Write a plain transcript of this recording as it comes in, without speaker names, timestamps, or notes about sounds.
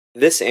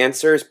This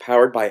answer is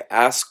powered by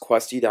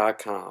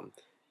AskQuesty.com.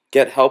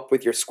 Get help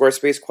with your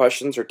Squarespace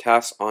questions or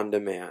tasks on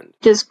demand.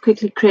 Just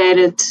quickly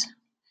created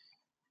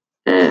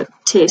a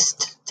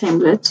test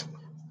template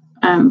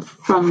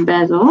from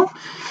Basil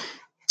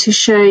to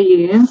show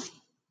you.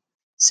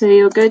 So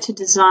you'll go to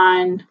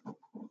design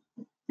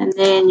and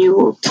then you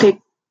will click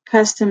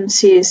custom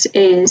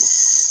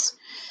CSS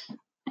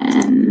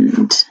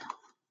and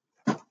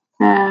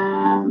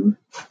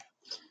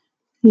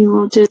you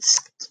will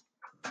just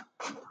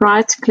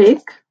right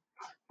click,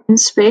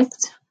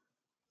 inspect,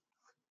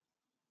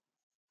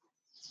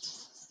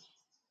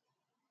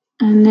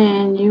 and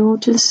then you will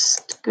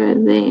just go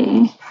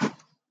there.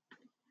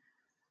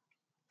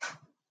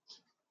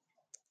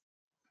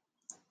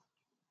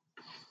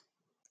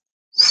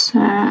 So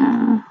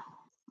I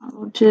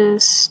will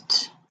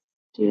just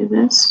do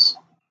this.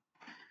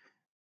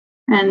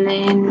 And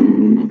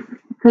then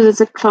because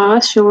it's a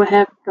class, you will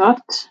have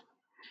dot.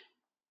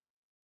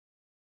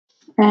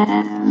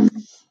 And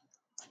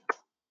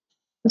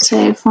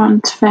say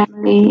font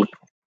family.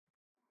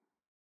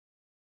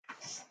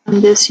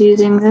 I'm just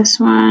using this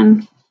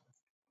one.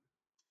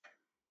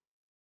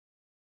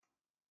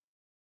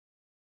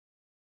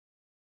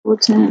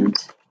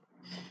 Important.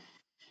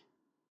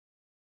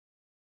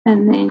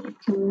 And then you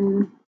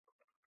can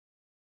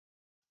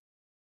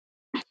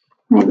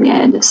maybe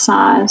add a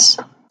size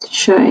to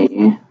show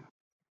you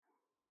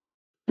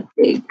a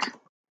big.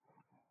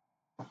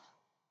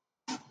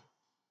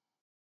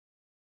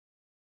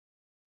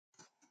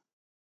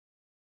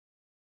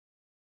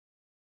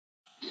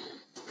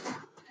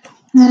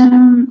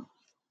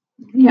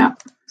 Yeah,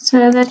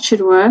 so that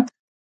should work.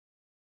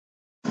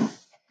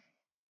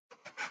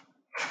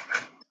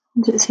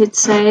 Just hit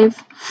save.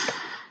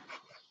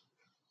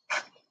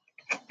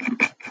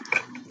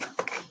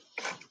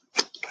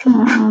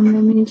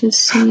 Let me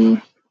just see.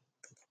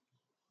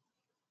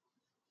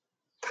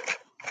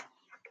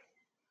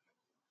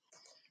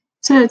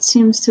 So it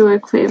seems to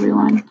work for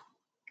everyone.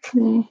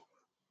 There.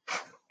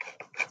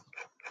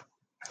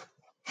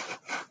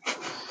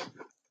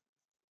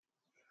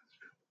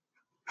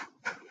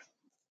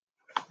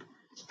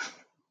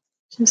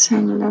 Just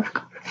have a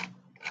look.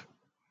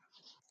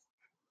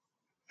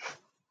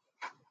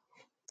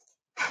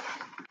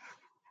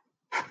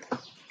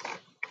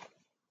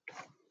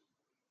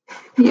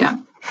 Yeah,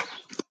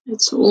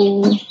 it's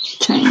all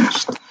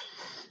changed.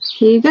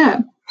 Here you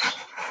go.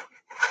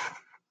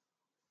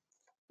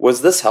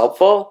 Was this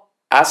helpful?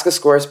 Ask a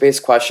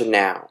Squarespace question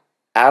now.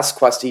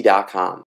 AskQuesty.com.